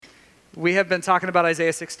We have been talking about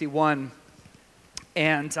Isaiah 61,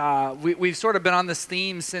 and we've sort of been on this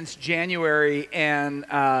theme since January, and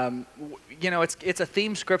it's a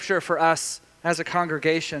theme scripture for us as a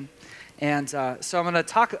congregation, and so I'm going to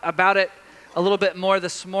talk about it a little bit more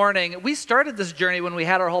this morning. We started this journey when we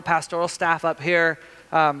had our whole pastoral staff up here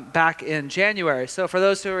back in January. So for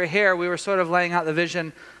those who are here, we were sort of laying out the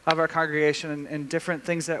vision of our congregation and different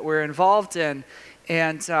things that we're involved in.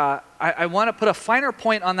 And I want to put a finer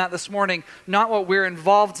point on that this morning, not what we're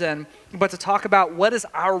involved in, but to talk about what is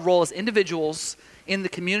our role as individuals in the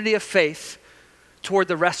community of faith toward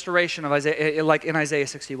the restoration of Isaiah, like in Isaiah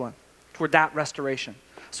 61, toward that restoration.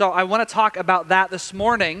 So I want to talk about that this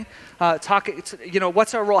morning,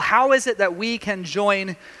 what's our role? How is it that we can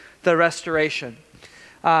join the restoration?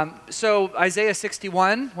 So Isaiah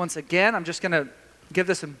 61, once again, I'm just going to give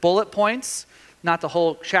this in bullet points, not the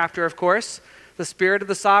whole chapter, of course. The Spirit of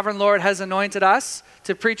the Sovereign Lord has anointed us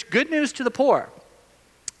to preach good news to the poor,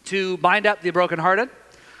 to bind up the brokenhearted,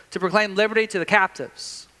 to proclaim liberty to the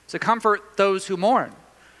captives, to comfort those who mourn,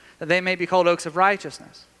 that they may be called oaks of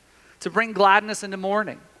righteousness, to bring gladness into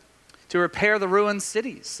mourning, to repair the ruined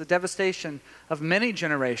cities, the devastation of many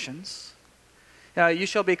generations. You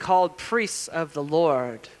shall be called priests of the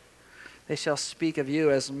Lord. They shall speak of you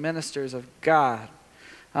as ministers of God.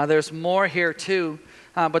 There's more here too.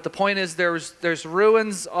 But the point is there's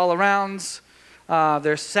ruins all around,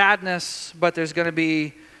 there's sadness, but there's going to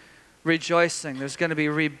be rejoicing, there's going to be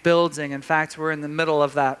rebuilding. In fact, we're in the middle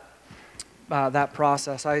of that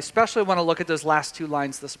process. I especially want to look at those last two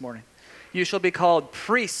lines this morning. You shall be called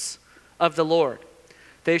priests of the Lord.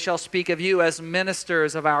 They shall speak of you as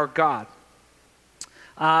ministers of our God.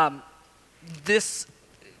 This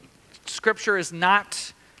scripture is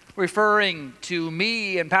not referring to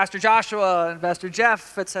me and Pastor Joshua and Pastor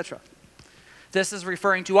Jeff, etc. This is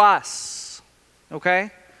referring to us,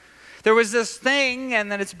 okay? There was this thing,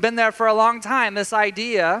 and then it's been there for a long time, this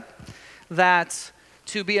idea that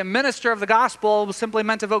to be a minister of the gospel simply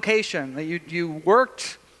meant a vocation, that you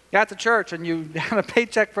worked at the church and you had a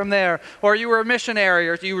paycheck from there, or you were a missionary,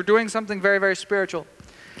 or you were doing something very, very spiritual.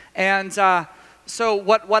 And so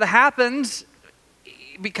what happened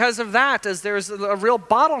because of that is there's a real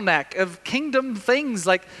bottleneck of kingdom things.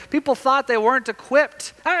 Like, people thought they weren't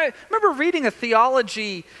equipped. I remember reading a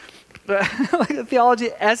theology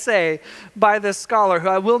essay by this scholar who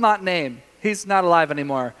I will not name. He's not alive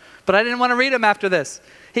anymore. But I didn't want to read him after this.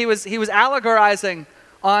 He was allegorizing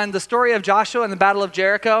on the story of Joshua and the Battle of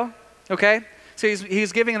Jericho, okay? So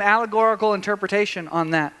he's giving an allegorical interpretation on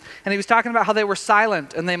that. And he was talking about how they were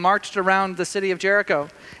silent and they marched around the city of Jericho.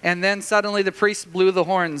 And then suddenly the priests blew the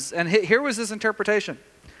horns. And here was his interpretation.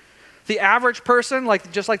 The average person,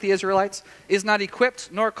 just like the Israelites, is not equipped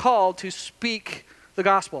nor called to speak the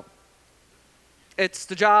gospel. It's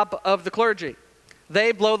the job of the clergy.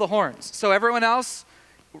 They blow the horns. So everyone else,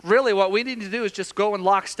 really what we need to do is just go in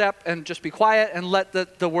lockstep and just be quiet and let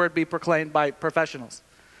the word be proclaimed by professionals.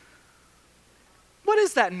 What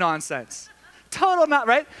is that nonsense? Total not,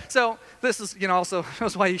 right? So this is, also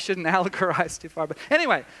shows why you shouldn't allegorize too far. But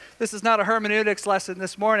anyway, this is not a hermeneutics lesson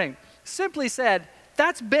this morning. Simply said,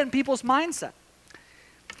 that's been people's mindset.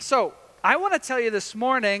 So I want to tell you this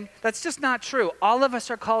morning, that's just not true. All of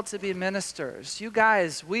us are called to be ministers. You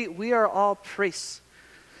guys, we are all priests.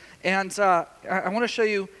 And I want to show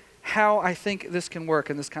you how I think this can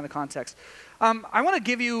work in this kind of context. I want to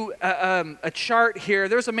give you a chart here.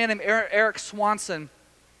 There's a man named Eric Swanson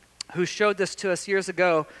who showed this to us years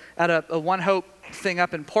ago at a One Hope thing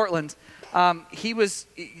up in Portland.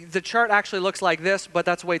 The chart actually looks like this, but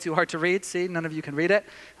that's way too hard to read. See, none of you can read it.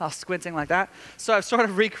 I'm squinting like that. So I've sort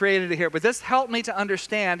of recreated it here. But this helped me to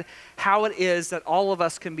understand how it is that all of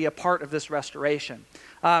us can be a part of this restoration.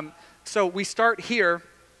 So we start here.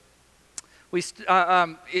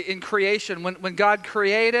 In creation, when God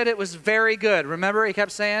created, it was very good. Remember, he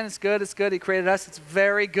kept saying, it's good, it's good. He created us, it's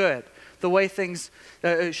very good. The way things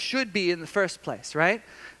should be in the first place, right?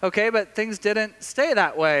 Okay, but things didn't stay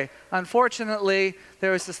that way. Unfortunately,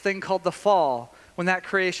 there was this thing called the fall, when that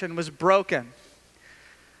creation was broken.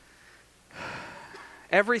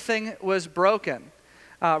 Everything was broken.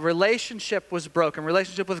 Relationship was broken.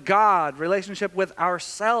 Relationship with God, relationship with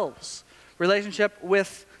ourselves, relationship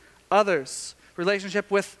with others, relationship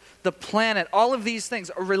with the planet, all of these things.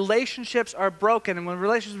 Relationships are broken, and when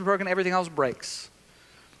relationships are broken, everything else breaks.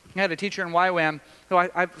 I had a teacher in YWAM who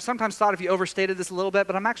I've sometimes thought if he overstated this a little bit,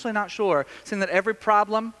 but I'm actually not sure, saying that every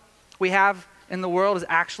problem we have in the world is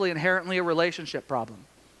actually inherently a relationship problem.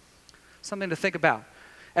 Something to think about.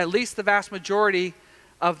 At least the vast majority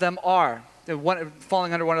of them are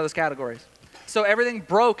falling under one of those categories. So everything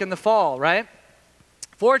broke in the fall, right?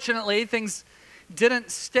 Fortunately, things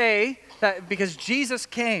didn't stay because Jesus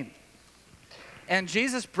came. And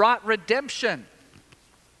Jesus brought redemption.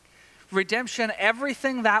 Redemption,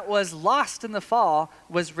 everything that was lost in the fall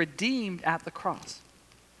was redeemed at the cross.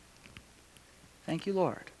 Thank you,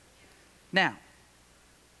 Lord. Now,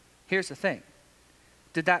 here's the thing.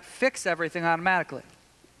 Did that fix everything automatically?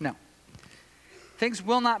 No. Things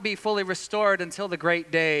will not be fully restored until the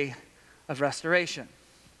great day of restoration.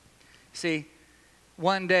 See,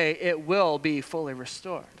 one day it will be fully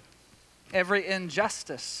restored. Every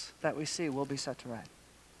injustice that we see will be set to right.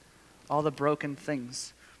 All the broken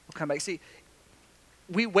things will come back. See,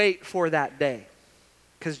 we wait for that day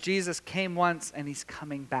because Jesus came once and he's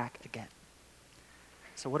coming back again.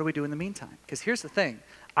 So what do we do in the meantime? Because here's the thing.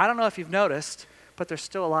 I don't know if you've noticed, but there's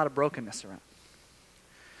still a lot of brokenness around.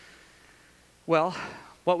 Well,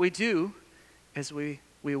 what we do is we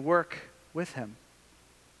work with him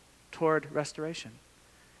toward restoration.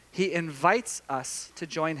 He invites us to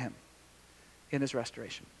join him in his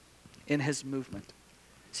restoration, in his movement.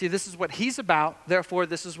 See, this is what he's about, therefore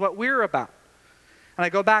this is what we're about. And I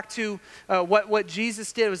go back to what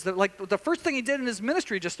Jesus did. Was the first thing he did in his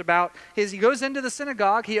ministry just about is he goes into the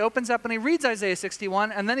synagogue, he opens up and he reads Isaiah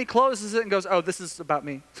 61, and then he closes it and goes, oh, this is about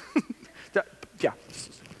me. Yeah.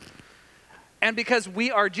 And because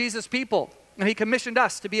we are Jesus' people, and he commissioned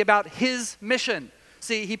us to be about his mission.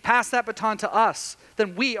 See, he passed that baton to us.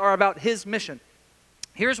 Then we are about his mission.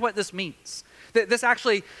 Here's what this means. This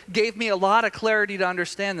actually gave me a lot of clarity to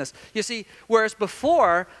understand this. You see, whereas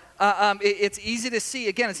before, it's easy to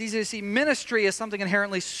see ministry as something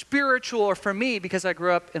inherently spiritual, or for me, because I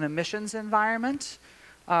grew up in a missions environment,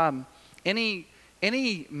 any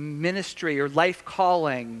ministry or life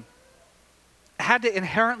calling had to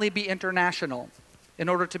inherently be international in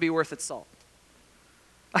order to be worth its salt.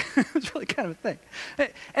 It's really kind of a thing.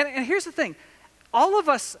 And here's the thing. All of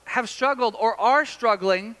us have struggled or are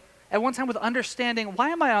struggling at one time with understanding, why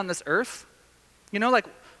am I on this earth? You know, like,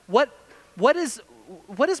 what is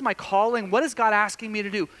my calling? What is God asking me to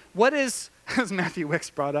do? What is, as Matthew Wicks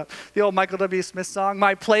brought up, the old Michael W. Smith song,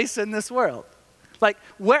 my place in this world? Like,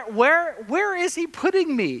 where is he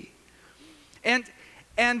putting me?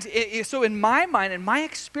 So in my mind, in my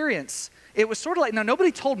experience, it was sort of like, now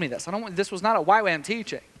nobody told me this. This was not a YWAM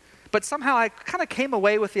teaching. But somehow I kind of came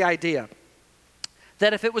away with the idea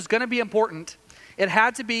that if it was going to be important, it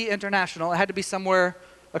had to be international. It had to be somewhere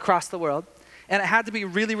across the world. And it had to be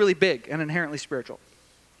really, really big and inherently spiritual.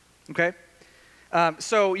 Okay?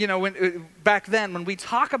 So, you know, back then, when we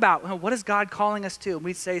talk about what is God calling us to, and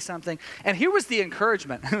we'd say something, and here was the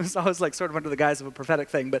encouragement. It was always like sort of under the guise of a prophetic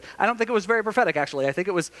thing, but I don't think it was very prophetic, actually. I think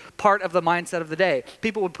it was part of the mindset of the day.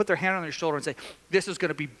 People would put their hand on their shoulder and say, this is going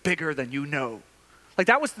to be bigger than you know. Like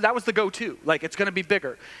that was the go-to. Like, it's going to be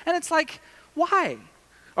bigger. And it's like, why?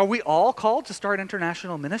 Are we all called to start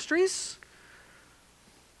international ministries?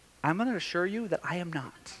 I'm going to assure you that I am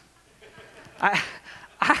not.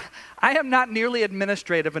 I am not nearly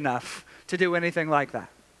administrative enough to do anything like that,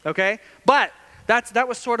 okay? But that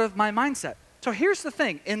was sort of my mindset. So here's the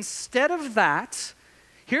thing. Instead of that,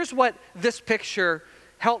 here's what this picture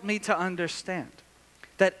helped me to understand.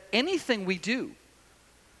 That anything we do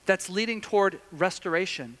that's leading toward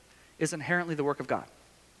restoration is inherently the work of God.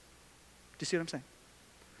 Do you see what I'm saying?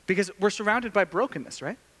 Because we're surrounded by brokenness,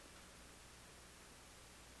 right?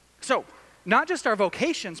 So, not just our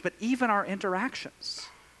vocations, but even our interactions.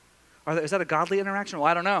 Is that a godly interaction? Well,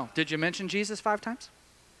 I don't know. Did you mention Jesus 5 times?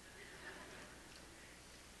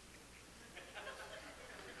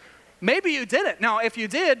 Maybe you didn't. Now, if you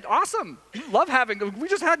did, awesome. Love we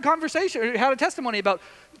just had a testimony about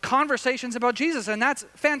conversations about Jesus, and that's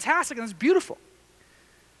fantastic, and that's beautiful.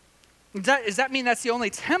 Does that mean that's the only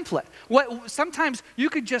template? Sometimes you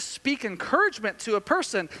could just speak encouragement to a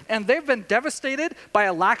person, and they've been devastated by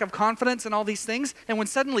a lack of confidence and all these things, and when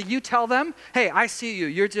suddenly you tell them, hey, I see you,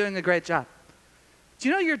 you're doing a great job. Do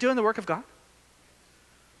you know you're doing the work of God?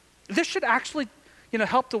 This should actually,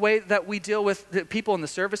 help the way that we deal with the people in the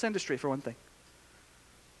service industry, for one thing.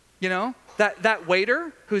 You know, that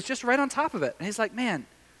waiter who's just right on top of it, and he's like, man,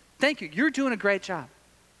 thank you, you're doing a great job.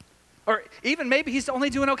 Or even maybe he's only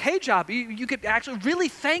doing an okay job. You could actually really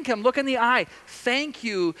thank him. Look in the eye. Thank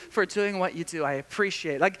you for doing what you do. I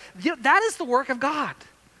appreciate it. That is the work of God.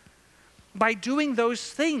 By doing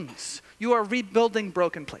those things, you are rebuilding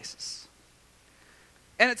broken places.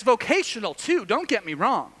 And it's vocational too. Don't get me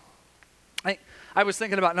wrong. I was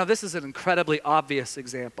thinking about, now this is an incredibly obvious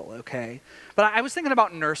example, okay? But I was thinking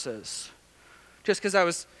about nurses. Just because I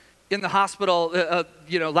was in the hospital,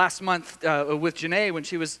 last month with Janae when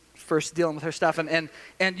she was first dealing with her stuff, and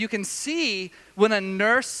you can see when a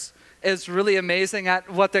nurse is really amazing at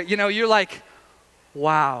what they're, you're like,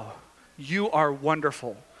 wow, you are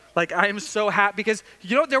wonderful. Like, I am so happy because,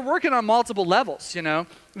 they're working on multiple levels,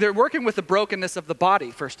 They're working with the brokenness of the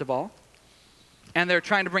body, first of all, and they're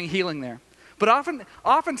trying to bring healing there. But often,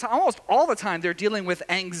 almost all the time, they're dealing with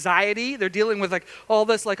anxiety. They're dealing with like all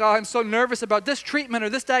this, like, oh, I'm so nervous about this treatment or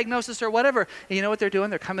this diagnosis or whatever. And you know what they're doing?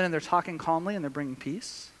 They're coming in, they're talking calmly, and they're bringing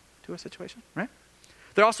peace to a situation, right?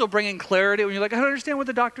 They're also bringing clarity. When you're like, I don't understand what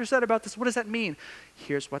the doctor said about this. What does that mean?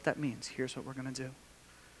 Here's what that means. Here's what we're going to do.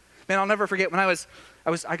 Man, I'll never forget when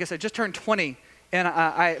I guess I just turned 20,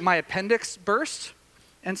 and my appendix burst,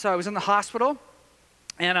 and so I was in the hospital,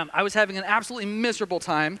 and I was having an absolutely miserable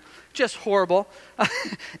time, just horrible,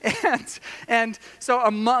 and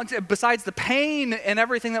so besides the pain and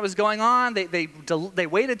everything that was going on, they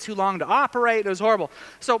waited too long to operate. It was horrible.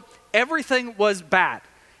 So everything was bad.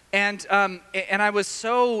 And I was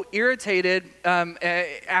so irritated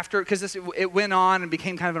after, because it went on and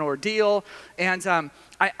became kind of an ordeal. And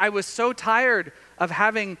I was so tired of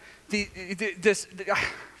having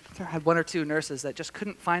I had one or two nurses that just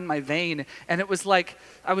couldn't find my vein. And it was like,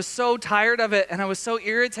 I was so tired of it and I was so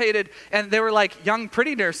irritated. And they were like young,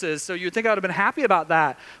 pretty nurses. So you'd think I would have been happy about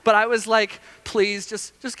that. But I was like, please,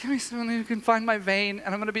 just give me someone who can find my vein.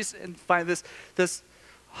 And I'm going to find this.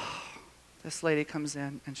 This lady comes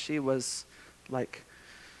in, and she was like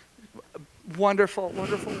a wonderful,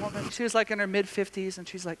 wonderful woman. She was like in her mid-50s, and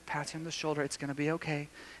she's like patting on the shoulder. It's going to be okay.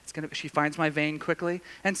 She finds my vein quickly,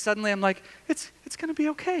 and suddenly I'm like, it's going to be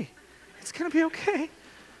okay. It's going to be okay.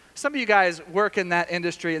 Some of you guys work in that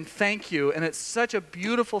industry, and thank you, and it's such a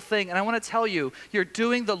beautiful thing. And I want to tell you, you're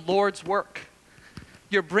doing the Lord's work.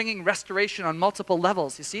 You're bringing restoration on multiple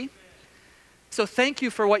levels, you see? So thank you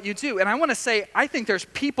for what you do. And I want to say, I think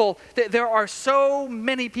there are so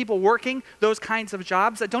many people working those kinds of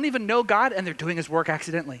jobs that don't even know God, and they're doing his work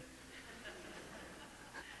accidentally.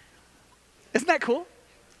 Isn't that cool?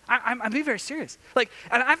 I'm being very serious. Like,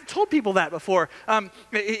 and I've told people that before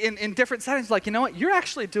in different settings, like, you know what? You're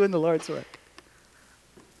actually doing the Lord's work.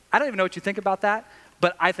 I don't even know what you think about that,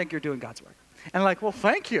 but I think you're doing God's work. And like, well,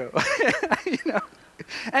 thank you.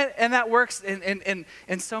 And that works in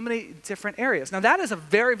so many different areas. Now, that is a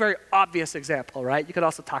very, very obvious example, right? You could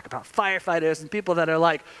also talk about firefighters and people that are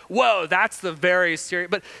like, whoa, that's the very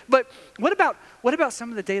serious. But what about some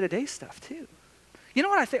of the day-to-day stuff, too? You know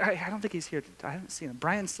what I think? I don't think he's here. I haven't seen him.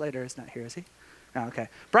 Brian Slater is not here, is he? Oh, okay.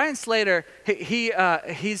 Brian Slater, he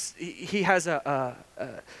has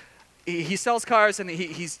he sells cars, and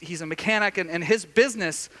he's a mechanic, and his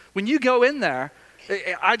business, when you go in there,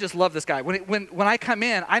 I just love this guy. When I come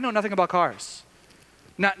in, I know nothing about cars.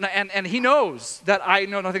 And he knows that I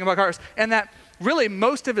know nothing about cars. And that really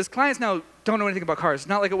most of his clients now don't know anything about cars.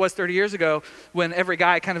 Not like it was 30 years ago when every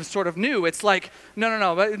guy kind of sort of knew. It's like,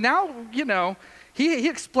 no. But now, he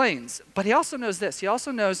explains. But he also knows this. He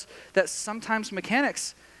also knows that sometimes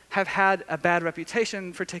mechanics have had a bad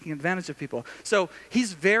reputation for taking advantage of people. So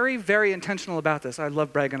he's very, very intentional about this. I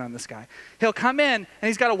love bragging on this guy. He'll come in, and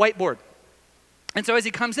he's got a whiteboard. And so as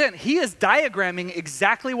he comes in, he is diagramming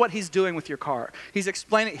exactly what he's doing with your car. He's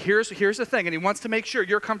explaining, here's the thing, and he wants to make sure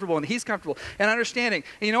you're comfortable and he's comfortable and understanding.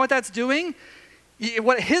 And you know what that's doing?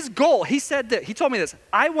 What his goal, he said that, he told me this,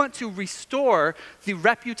 I want to restore the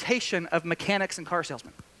reputation of mechanics and car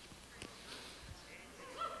salesmen.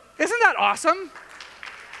 Isn't that awesome?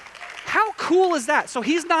 How cool is that? So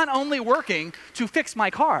he's not only working to fix my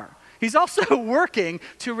car, he's also working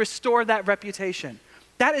to restore that reputation.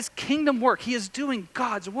 That is kingdom work. He is doing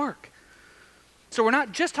God's work. So we're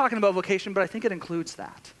not just talking about vocation, but I think it includes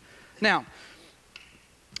that. Now,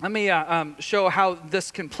 let me show how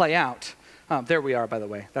this can play out. There we are, by the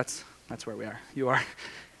way. That's where we are. You are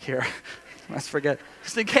here. Let's forget.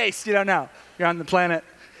 Just in case you don't know. You're on the planet.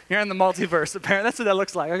 You're in the multiverse, apparently. That's what that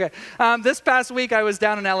looks like. Okay. This past week, I was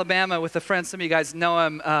down in Alabama with a friend. Some of you guys know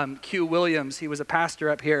him, Q Williams. He was a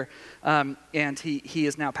pastor up here, and he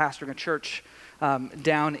is now pastoring a church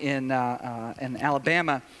down in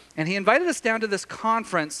Alabama. And he invited us down to this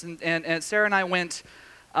conference, and Sarah and I went,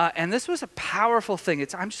 and this was a powerful thing.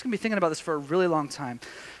 I'm just going to be thinking about this for a really long time.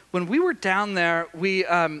 When we were down there, we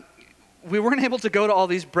weren't able to go to all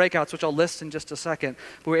these breakouts, which I'll list in just a second,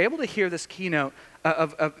 but we were able to hear this keynote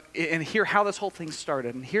and hear how this whole thing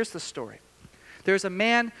started. And here's the story. There's a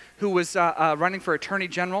man who was running for Attorney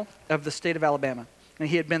General of the state of Alabama. And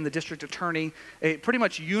he had been the district attorney, a pretty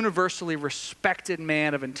much universally respected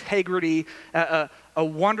man of integrity, a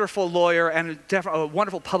wonderful lawyer, and a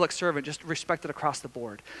wonderful public servant, just respected across the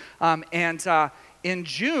board. In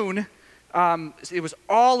June, it was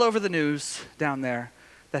all over the news down there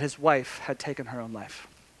that his wife had taken her own life.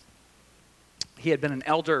 He had been an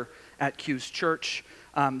elder at Q's church.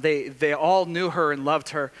 They all knew her and loved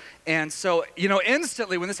her. And so,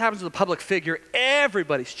 instantly when this happens with a public figure,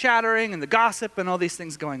 everybody's chattering and the gossip and all these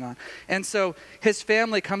things going on. And so his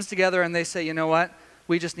family comes together and they say, you know what?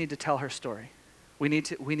 We just need to tell her story. We need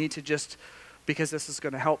to just, because this is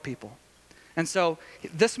going to help people. And so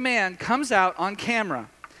this man comes out on camera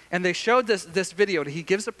and they showed this video. He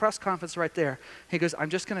gives a press conference right there. He goes, I'm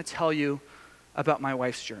just going to tell you about my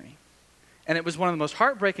wife's journey. And it was one of the most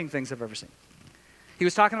heartbreaking things I've ever seen. He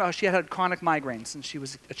was talking about how she had chronic migraines since she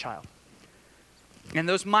was a child. And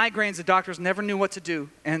those migraines, the doctors never knew what to do.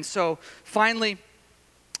 And so finally,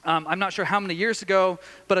 I'm not sure how many years ago,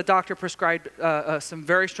 but a doctor prescribed some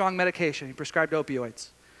very strong medication. He prescribed opioids.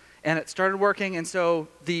 And it started working, and so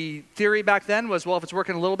the theory back then was, well, if it's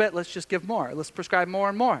working a little bit, let's just give more. Let's prescribe more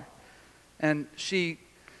and more. And she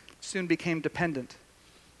soon became dependent.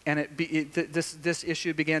 And this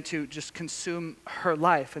issue began to just consume her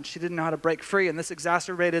life, and she didn't know how to break free. And this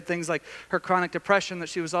exacerbated things like her chronic depression that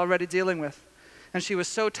she was already dealing with. And she was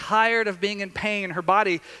so tired of being in pain. Her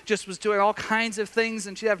body just was doing all kinds of things,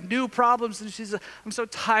 and she'd have new problems. And I'm so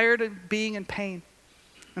tired of being in pain.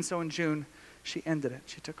 And so in June, she ended it.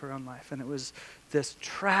 She took her own life, and it was this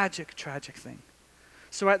tragic, tragic thing.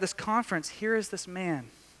 So at this conference, here is this man,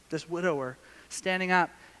 this widower, standing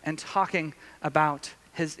up and talking about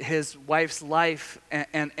his wife's life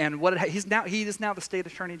and what he is now the state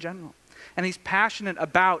attorney general. And he's passionate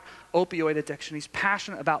about opioid addiction. He's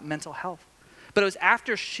passionate about mental health. But it was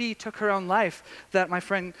after she took her own life that my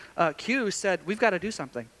friend Q said, we've got to do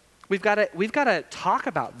something. We've got to talk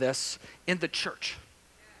about this in the church.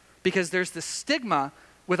 Because there's this stigma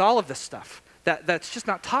with all of this stuff that's just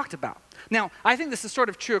not talked about. Now, I think this is sort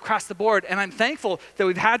of true across the board, and I'm thankful that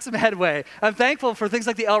we've had some headway. I'm thankful for things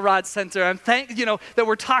like the Elrod Center. I'm that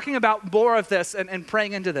we're talking about more of this and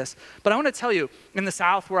praying into this. But I want to tell you, in the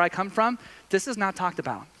South where I come from, this is not talked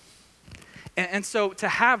about. And so to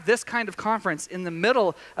have this kind of conference in the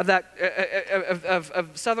middle of that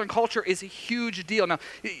of Southern culture is a huge deal. Now,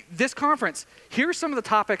 this conference, here's some of the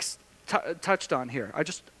topics touched on here.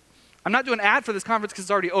 I'm not doing an ad for this conference because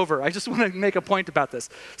it's already over. I just want to make a point about this.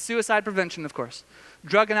 Suicide prevention, of course.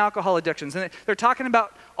 Drug and alcohol addictions. And they're talking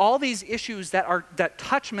about all these issues that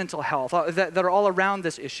touch mental health, that are all around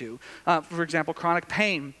this issue. For example, chronic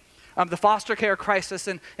pain, the foster care crisis,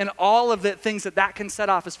 and all of the things that can set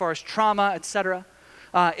off as far as trauma, et cetera.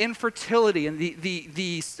 Infertility and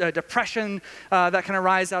the depression that can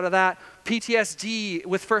arise out of that. PTSD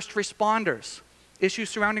with first responders.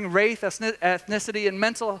 Issues surrounding race, ethnicity, and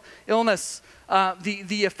mental illness,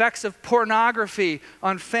 the effects of pornography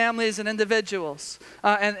on families and individuals,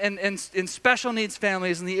 and special needs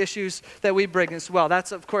families and the issues that we bring as well.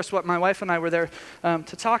 That's, of course, what my wife and I were there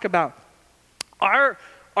to talk about.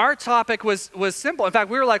 Our topic was simple. In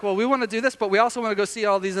fact, we were like, well, we want to do this, but we also want to go see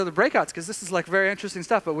all these other breakouts because this is like very interesting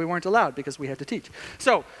stuff, but we weren't allowed because we had to teach.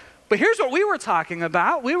 But here's what we were talking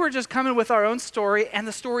about. We were just coming with our own story and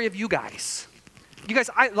the story of you guys. You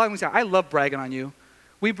guys, I love bragging on you.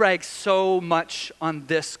 We brag so much on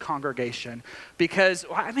this congregation because,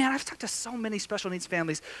 I've talked to so many special needs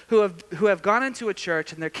families who have gone into a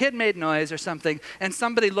church and their kid made noise or something, and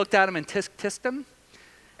somebody looked at them and tissed them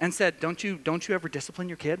and said, don't you ever discipline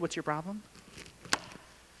your kid? What's your problem?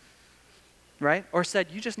 Right? Or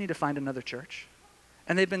said, you just need to find another church.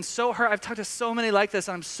 And they've been so hurt. I've talked to so many like this,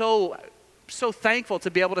 and I'm so thankful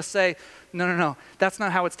to be able to say, no, that's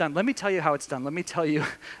not how it's done. Let me tell you how it's done. Let me tell you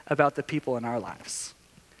about the people in our lives.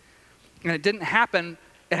 And it didn't happen.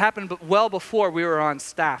 It happened well before we were on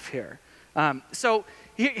staff here. So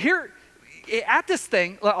here, at this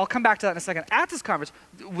thing, I'll come back to that in a second. At this conference,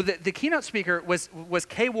 the keynote speaker was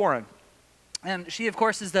Kay Warren. And she, of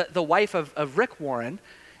course, is the wife of Rick Warren.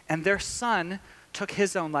 And their son took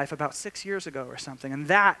his own life about 6 years ago or something. And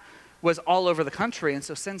that was all over the country. And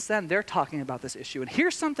so since then, they're talking about this issue. And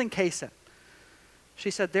here's something Kay said. She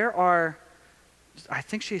said there are, I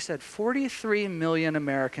think she said 43 million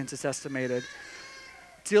Americans, it's estimated,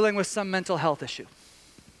 dealing with some mental health issue.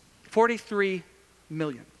 43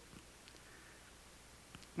 million.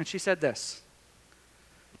 And she said this,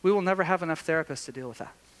 we will never have enough therapists to deal with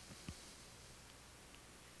that.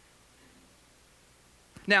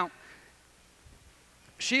 Now,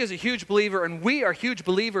 she is a huge believer, and we are huge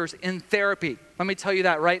believers in therapy. Let me tell you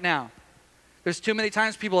that right now. There's too many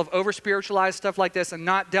times people have over-spiritualized stuff like this and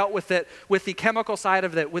not dealt with it, with the chemical side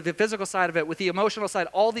of it, with the physical side of it, with the emotional side,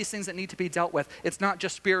 all these things that need to be dealt with. It's not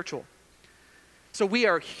just spiritual. So we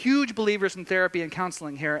are huge believers in therapy and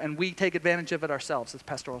counseling here, and we take advantage of it ourselves as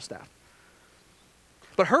pastoral staff.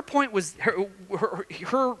 But her point was,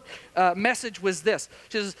 her message was this.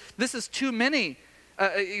 She says, this is too many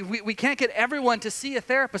we can't get everyone to see a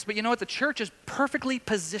therapist, but you know what? The church is perfectly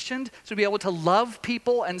positioned to be able to love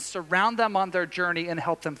people and surround them on their journey and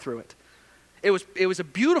help them through it. It was a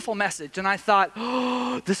beautiful message, and I thought,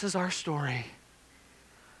 oh, this is our story.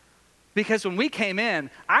 Because when we came in,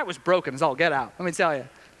 I was broken as all get out. Let me tell you.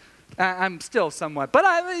 I'm still somewhat, but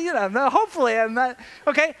hopefully I'm not.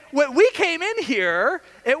 Okay, when we came in here,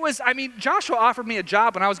 Joshua offered me a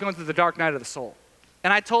job when I was going through the dark night of the soul.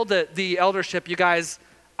 And I told the eldership, you guys,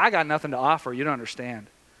 I got nothing to offer. You don't understand.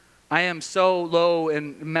 I am so low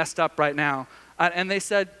and messed up right now. And they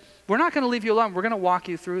said, we're not going to leave you alone. We're going to walk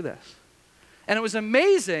you through this. And it was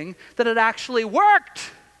amazing that it actually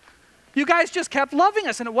worked. You guys just kept loving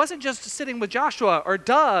us. And it wasn't just sitting with Joshua or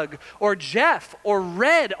Doug or Jeff or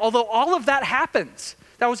Red, although all of that happens.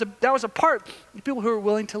 That was a part of people who were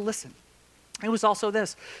willing to listen. It was also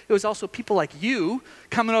this. It was also people like you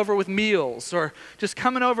coming over with meals or just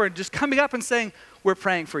coming over and just coming up and saying, we're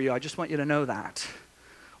praying for you. I just want you to know that.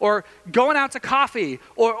 Or going out to coffee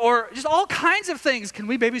or just all kinds of things. Can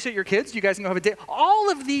we babysit your kids? You guys can go have a date.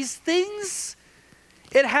 All of these things,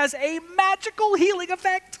 it has a magical healing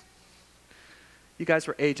effect. You guys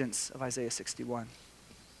were agents of Isaiah 61.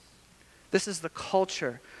 This is the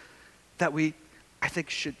culture that I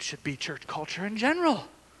think should be church culture in general.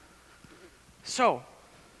 So,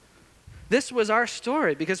 this was our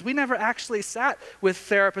story because we never actually sat with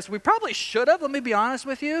therapists. We probably should have, let me be honest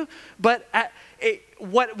with you. But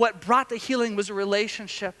what brought the healing was a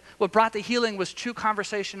relationship. What brought the healing was true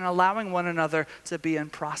conversation and allowing one another to be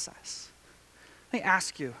in process. Let me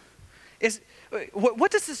ask you,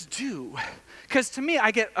 what does this do? Because to me,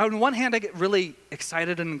 on one hand, I get really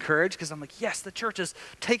excited and encouraged because I'm like, yes, the church is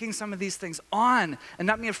taking some of these things on and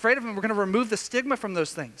not being afraid of them. We're going to remove the stigma from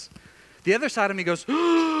those things. The other side of me goes,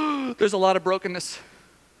 oh, there's a lot of brokenness.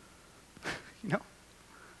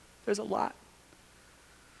 There's a lot.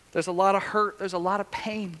 There's a lot of hurt. There's a lot of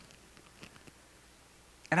pain.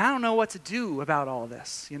 And I don't know what to do about all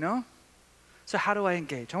this, So how do I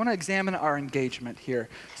engage? I want to examine our engagement here.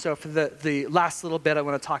 So for the last little bit, I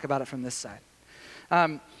want to talk about it from this side.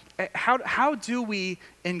 How do we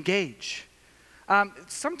engage?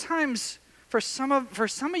 Sometimes for some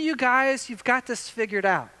of you guys, you've got this figured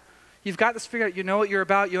out. You've got this figured out. You know what you're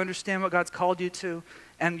about. You understand what God's called you to.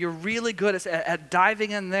 And you're really good at diving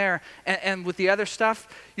in there. And with the other stuff,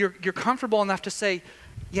 you're comfortable enough to say,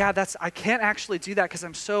 yeah, I can't actually do that because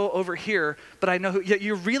I'm so over here, but I know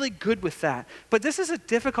you're really good with that. But this is a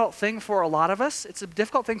difficult thing for a lot of us. It's a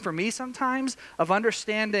difficult thing for me sometimes of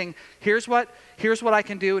understanding here's what I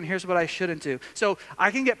can do and here's what I shouldn't do. So I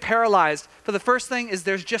can get paralyzed. For the first thing is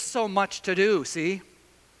there's just so much to do, see?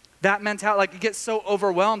 That mentality, like you get so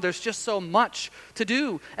overwhelmed, there's just so much to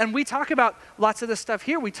do. And we talk about lots of this stuff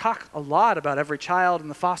here. We talk a lot about every child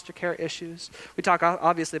and the foster care issues. We talk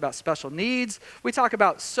obviously about special needs. We talk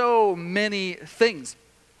about so many things.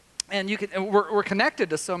 And we're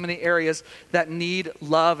connected to so many areas that need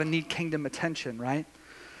love and need kingdom attention, right?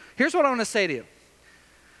 Here's what I want to say to you.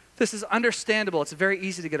 This is understandable. It's very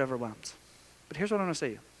easy to get overwhelmed. But here's what I want to say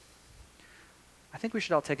to you. I think we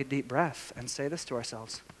should all take a deep breath and say this to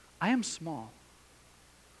ourselves. I am small.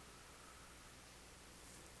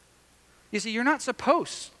 You see, you're not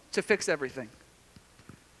supposed to fix everything.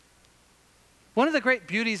 One of the great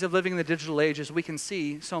beauties of living in the digital age is we can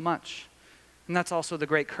see so much. And that's also the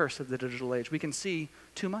great curse of the digital age. We can see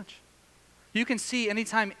too much. You can see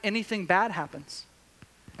anytime anything bad happens.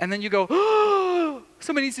 And then you go, oh,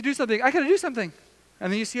 somebody needs to do something. I got to do something.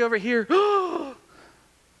 And then you see over here, oh,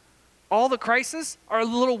 all the crises are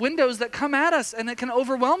little windows that come at us and it can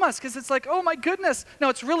overwhelm us because it's like, oh my goodness. No,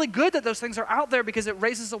 it's really good that those things are out there because it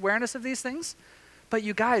raises awareness of these things. But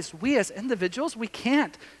you guys, we as individuals, we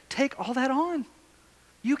can't take all that on.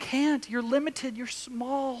 You can't. You're limited. You're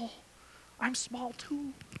small. I'm small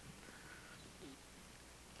too.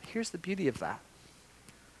 Here's the beauty of that.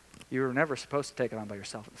 You were never supposed to take it on by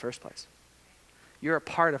yourself in the first place. You're a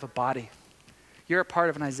part of a body. You're a part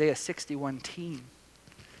of an Isaiah 61 team.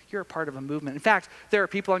 You're a part of a movement. In fact, there are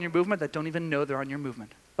people on your movement that don't even know they're on your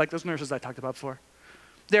movement, like those nurses I talked about before.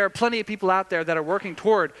 There are plenty of people out there that are working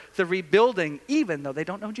toward the rebuilding, even though they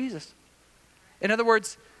don't know Jesus. In other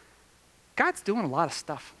words, God's doing a lot of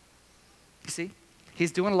stuff. You see?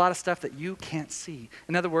 He's doing a lot of stuff that you can't see.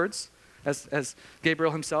 In other words, as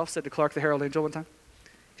Gabriel himself said to Clark the Herald Angel one time,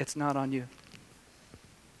 it's not on you.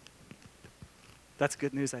 That's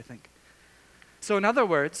good news, I think. So in other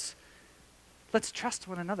words, let's trust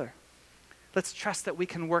one another. Let's trust that we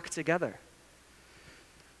can work together.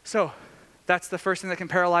 So that's the first thing that can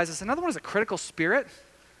paralyze us. Another one is a critical spirit.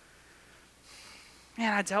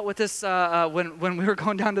 Man, I dealt with this when we were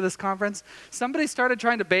going down to this conference. Somebody started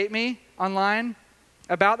trying to bait me online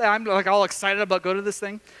about that. I'm like all excited about going to this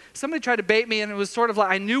thing. Somebody tried to bait me, and it was sort of like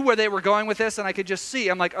I knew where they were going with this, and I could just see.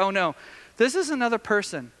 I'm like, oh no, this is another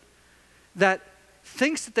person that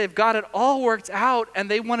thinks that they've got it all worked out, and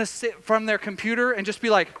they want to sit from their computer and just be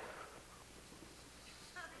like,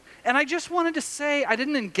 and I just wanted to say, I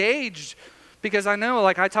didn't engage because I know,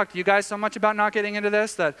 like, I talk to you guys so much about not getting into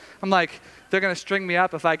this that I'm like, they're going to string me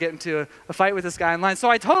up if I get into a fight with this guy online.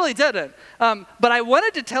 So I totally didn't. But I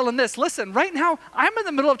wanted to tell him this. Listen, right now, I'm in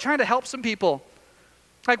the middle of trying to help some people.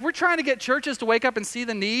 Like, we're trying to get churches to wake up and see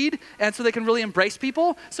the need, and so they can really embrace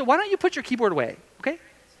people. So why don't you put your keyboard away, okay?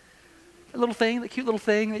 A little thing, the cute little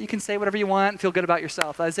thing that you can say whatever you want and feel good about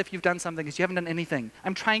yourself, as if you've done something, because you haven't done anything.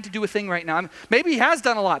 I'm trying to do a thing right now. Maybe he has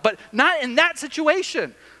done a lot, but not in that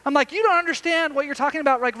situation. I'm like, you don't understand what you're talking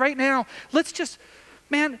about like right now. Let's just,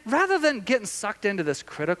 man, rather than getting sucked into this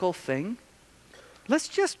critical thing, let's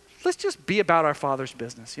just be about our Father's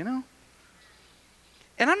business, you know?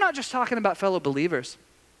 And I'm not just talking about fellow believers.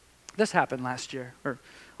 This happened last year, or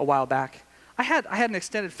a while back. I had an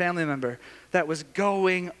extended family member that was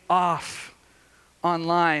going off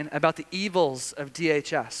online about the evils of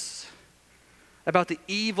DHS, about the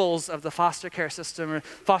evils of the foster care system or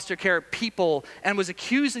foster care people, and was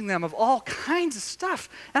accusing them of all kinds of stuff.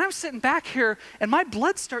 And I'm sitting back here, and my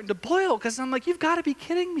blood's starting to boil because I'm like, you've got to be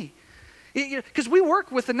kidding me. Because we work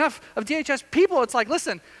with enough of DHS people, it's like,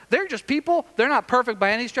 listen, they're just people. They're not perfect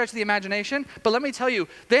by any stretch of the imagination. But let me tell you,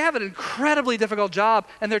 they have an incredibly difficult job,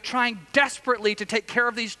 and they're trying desperately to take care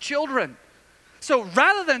of these children. So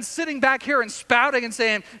rather than sitting back here and spouting and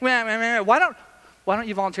saying, why don't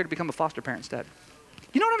you volunteer to become a foster parent instead?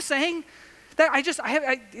 You know what I'm saying?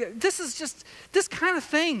 This is just this kind of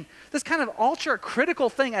thing, this kind of ultra-critical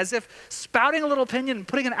thing, as if spouting a little opinion and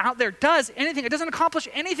putting it out there does anything. It doesn't accomplish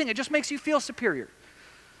anything. It just makes you feel superior.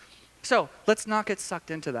 So let's not get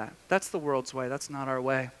sucked into that. That's the world's way. That's not our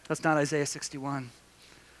way. That's not Isaiah 61.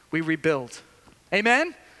 We rebuild.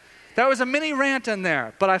 Amen? That was a mini rant in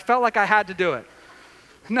there, but I felt like I had to do it.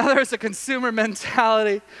 Another is a consumer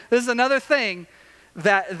mentality. This is another thing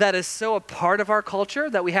that is so a part of our culture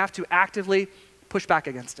that we have to actively push back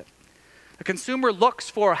against it. The consumer looks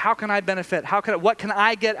for, how can I benefit? What can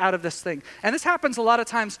I get out of this thing? And this happens a lot of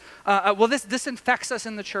times. This infects us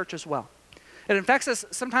in the church as well. It infects us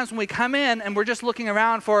sometimes when we come in and we're just looking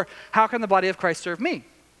around for, how can the body of Christ serve me?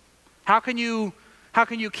 How can you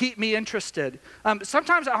keep me interested?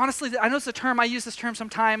 Sometimes, honestly, I know it's a term, I use this term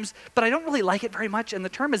sometimes, but I don't really like it very much, and the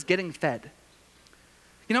term is getting fed.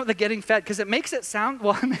 You know, the getting fed, because it makes it sound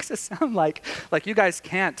like you guys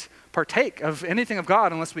can't partake of anything of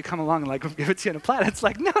God unless we come along and like give it to you in a platter. It's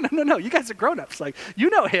like, no, you guys are grown-ups. Like, you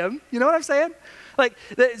know him. You know what I'm saying?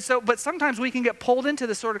 But sometimes we can get pulled into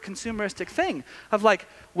this sort of consumeristic thing of like,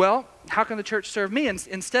 well, how can the church serve me? And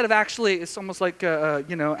instead of actually, it's almost like,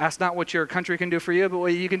 ask not what your country can do for you, but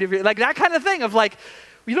what you can do for you. Like that kind of thing of like,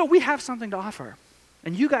 we have something to offer,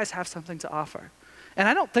 and you guys have something to offer. And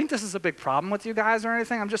I don't think this is a big problem with you guys or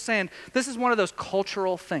anything. I'm just saying this is one of those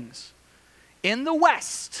cultural things. In the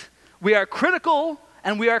West, we are critical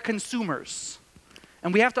and we are consumers.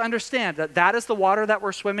 And we have to understand that is the water that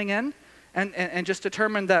we're swimming in, and just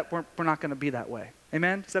determine that we're not going to be that way.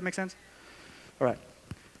 Amen? Does that make sense? All right.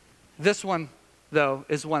 This one, though,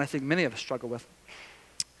 is one I think many of us struggle with.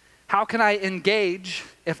 How can I engage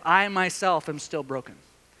if I myself am still broken?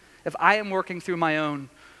 If I am working through my own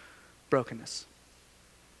brokenness?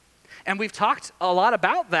 And we've talked a lot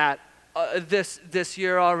about that this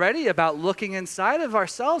year already, about looking inside of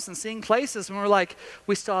ourselves and seeing places when we're like,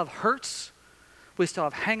 we still have hurts, we still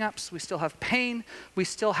have hang-ups, we still have pain, we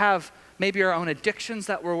still have maybe our own addictions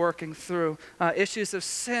that we're working through, issues of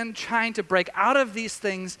sin, trying to break out of these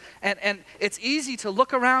things. And it's easy to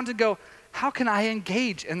look around and go, how can I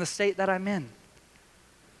engage in the state that I'm in?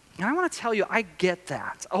 And I want to tell you, I get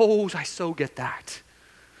that. Oh, I so get that.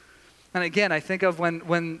 And again, I think of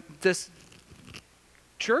when this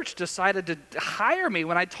church decided to hire me,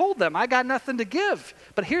 when I told them I got nothing to give.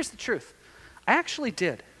 But here's the truth. I actually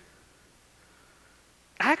did.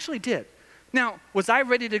 Now, was I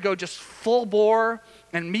ready to go just full bore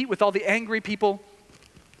and meet with all the angry people?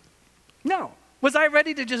 No. Was I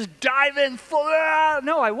ready to just dive in full?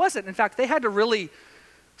 No, I wasn't. In fact, they had to really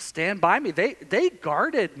stand by me. They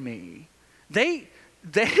guarded me. They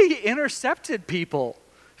intercepted people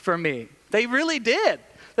for me. They really did.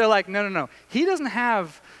 They're like, no. He doesn't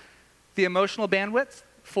have the emotional bandwidth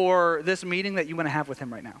for this meeting that you want to have with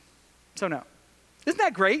him right now. So no. Isn't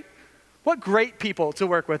that great? What great people to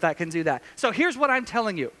work with that can do that. So here's what I'm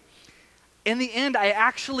telling you. In the end, I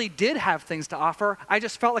actually did have things to offer. I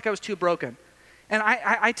just felt like I was too broken. And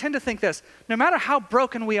I tend to think this, no matter how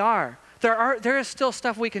broken we are, there is still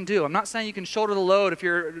stuff we can do. I'm not saying you can shoulder the load if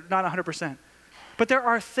you're not 100%. But there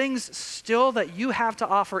are things still that you have to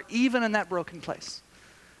offer even in that broken place.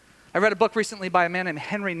 I read a book recently by a man named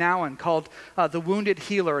Henry Nouwen called The Wounded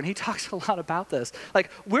Healer, and he talks a lot about this.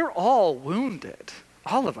 Like, we're all wounded.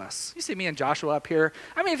 All of us. You see me and Joshua up here.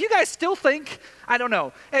 I mean, if you guys still think, I don't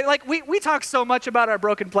know. Like, we talk so much about our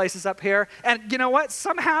broken places up here, and you know what?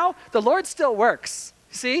 Somehow, the Lord still works.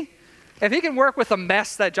 See? If he can work with a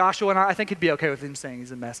mess that Joshua and I think he'd be okay with him saying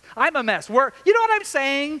he's a mess. I'm a mess. You know what I'm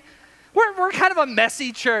saying? We're kind of a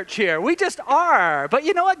messy church here. We just are. But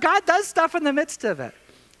you know what? God does stuff in the midst of it.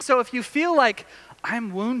 So if you feel like,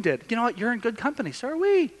 I'm wounded, you know what? You're in good company. So are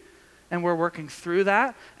we. And we're working through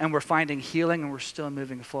that, and we're finding healing, and we're still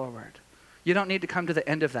moving forward. You don't need to come to the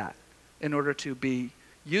end of that in order to be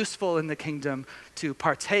useful in the kingdom, to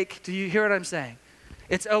partake. Do you hear what I'm saying?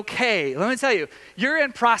 It's okay. Let me tell you, you're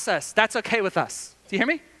in process. That's okay with us. Do you hear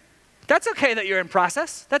me? That's okay that you're in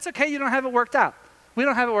process. That's okay you don't have it worked out. We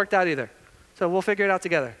don't have it worked out either. So we'll figure it out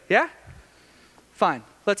together. Yeah? Fine.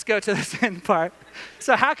 Let's go to this end part.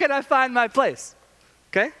 So how can I find my place?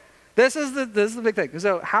 Okay? This is the big thing.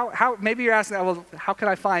 So how maybe you're asking, well, how can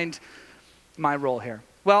I find my role here?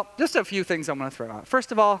 Well, just a few things I'm going to throw out.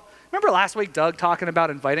 First of all, remember last week Doug talking about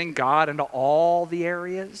inviting God into all the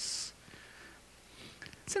areas?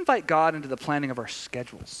 Let's invite God into the planning of our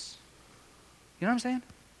schedules. You know what I'm saying?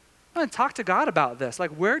 I'm going to talk to God about this.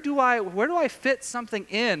 Like, where do I fit something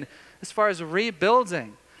in as far as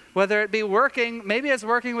rebuilding? Whether it be working, maybe it's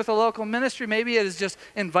working with a local ministry, maybe it is just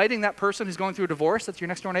inviting that person who's going through a divorce that's your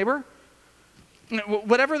next door neighbor.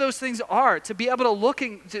 Whatever those things are, to be able to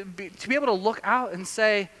look out and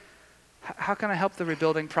say, how can I help the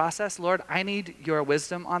rebuilding process? Lord, I need your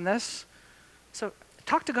wisdom on this. So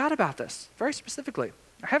talk to God about this very specifically.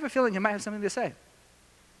 I have a feeling you might have something to say.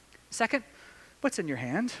 Second, what's in your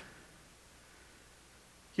hand?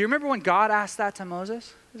 You remember when God asked that to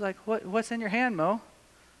Moses? He's like, what's in your hand, Mo?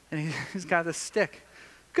 And he's got this stick.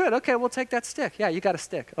 Good, okay, we'll take that stick. Yeah, you got a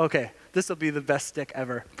stick. Okay, this will be the best stick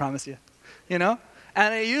ever, promise you. You know?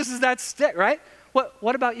 And he uses that stick, right?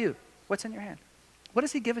 What about you? What's in your hand? What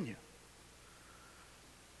has he given you?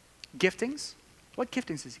 Giftings? What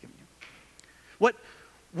giftings has he given you?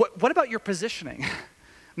 What about your positioning?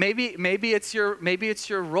 maybe it's your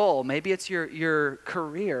role. Maybe it's your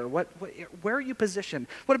career. Where are you positioned?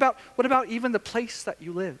 What about even the place that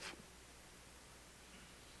you live?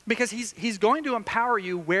 Because he's going to empower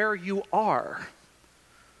you where you are.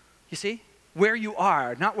 You see? Where you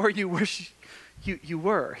are, not where you wish you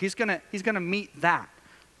were. He's gonna meet that.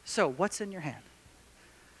 So what's in your hand?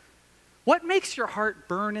 What makes your heart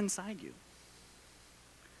burn inside you?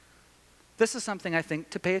 This is something I think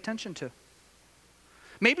to pay attention to.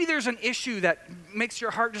 Maybe there's an issue that makes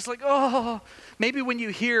your heart just like, oh. Maybe when you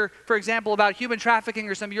hear, for example, about human trafficking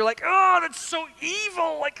or something, you're like, oh, that's so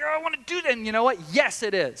evil. Like, oh, I want to do that. And you know what? Yes,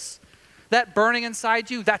 it is. That burning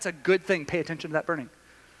inside you, that's a good thing. Pay attention to that burning.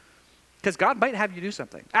 Because God might have you do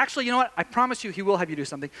something. Actually, you know what? I promise you he will have you do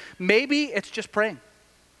something. Maybe it's just praying.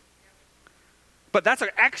 But that's an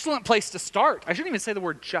excellent place to start. I shouldn't even say the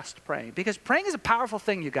word just praying, because praying is a powerful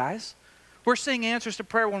thing, you guys. We're seeing answers to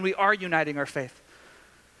prayer when we are uniting our faith.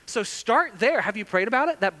 So start there. Have you prayed about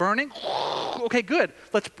it? That burning? Okay, good.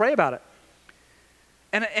 Let's pray about it.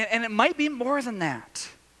 And it might be more than that.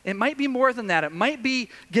 It might be more than that. It might be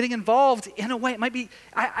getting involved in a way. It might be,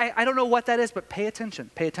 I don't know what that is, but pay attention.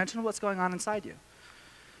 Pay attention to what's going on inside you.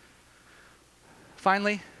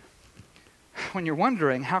 Finally, when you're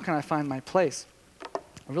wondering, how can I find my place?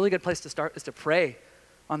 A really good place to start is to pray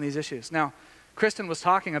on these issues. Now, Kristen was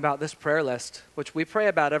talking about this prayer list, which we pray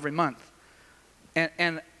about every month.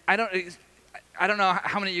 And I don't know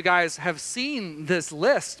how many of you guys have seen this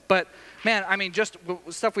list, but man, I mean, just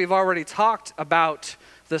stuff we've already talked about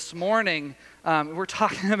this morning. We're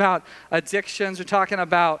talking about addictions. We're talking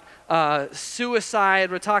about suicide.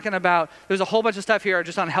 We're talking about, there's a whole bunch of stuff here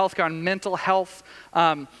just on healthcare, on mental health.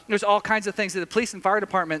 There's all kinds of things that the police and fire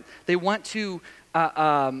department, they want to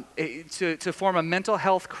form a mental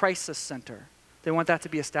health crisis center. They want that to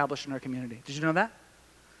be established in our community. Did you know that?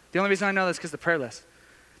 The only reason I know this is because of the prayer list.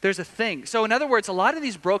 There's a thing. So in other words, a lot of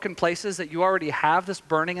these broken places that you already have this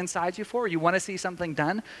burning inside you for, you want to see something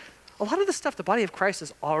done, a lot of the stuff the body of Christ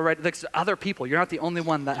is already, like other people, you're not the only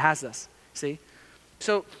one that has this, see?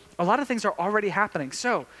 So a lot of things are already happening.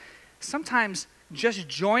 So sometimes just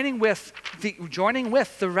joining with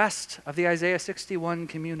the rest of the Isaiah 61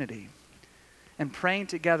 community and praying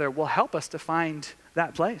together will help us to find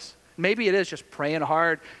that place. Maybe it is just praying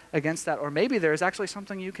hard against that, or maybe there's actually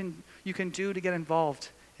something you can do to get involved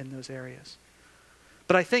in those areas.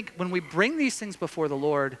 But I think when we bring these things before the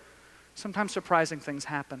Lord, sometimes surprising things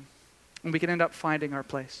happen, and we can end up finding our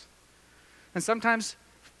place. And sometimes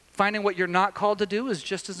finding what you're not called to do is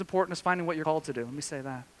just as important as finding what you're called to do. Let me say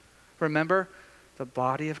that. Remember, the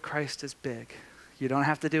body of Christ is big. You don't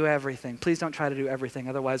have to do everything. Please don't try to do everything.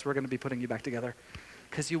 Otherwise, we're going to be putting you back together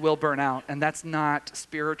because you will burn out. And that's not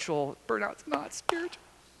spiritual. Burnout's not spiritual.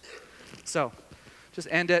 So just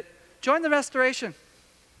end it. Join the restoration.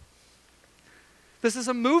 This is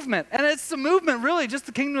a movement. And it's a movement, really, just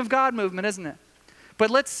the kingdom of God movement, isn't it? But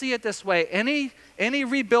let's see it this way. Any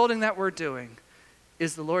rebuilding that we're doing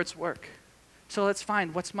is the Lord's work. So let's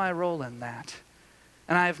find what's my role in that.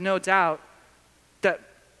 And I have no doubt that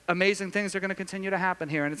amazing things are going to continue to happen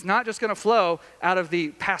here. And it's not just going to flow out of the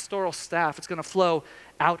pastoral staff. It's going to flow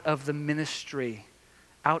out of the ministry,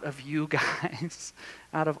 out of you guys,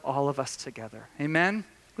 out of all of us together. Amen?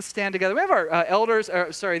 Let's stand together. We have our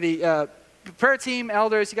the prayer team,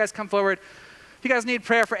 elders. You guys come forward. If you guys need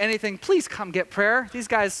prayer for anything, please come get prayer. These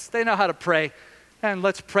guys, they know how to pray. And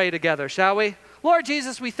let's pray together, shall we? Lord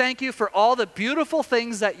Jesus, we thank you for all the beautiful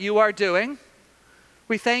things that you are doing.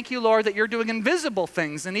 We thank you, Lord, that you're doing invisible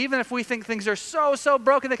things. And even if we think things are so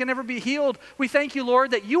broken they can never be healed, we thank you, Lord,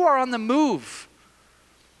 that you are on the move.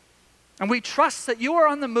 And we trust that you are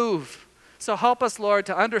on the move. So help us, Lord,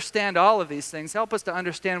 to understand all of these things. Help us to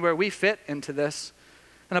understand where we fit into this.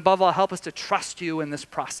 And above all, help us to trust you in this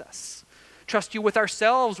process. Trust you with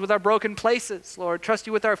ourselves, with our broken places, Lord. Trust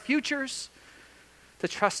you with our futures. To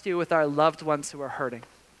trust you with our loved ones who are hurting.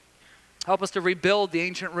 Help us to rebuild the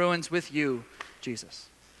ancient ruins with you, Jesus.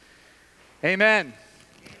 Amen.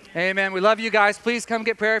 Amen. We love you guys. Please come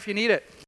get prayer if you need it.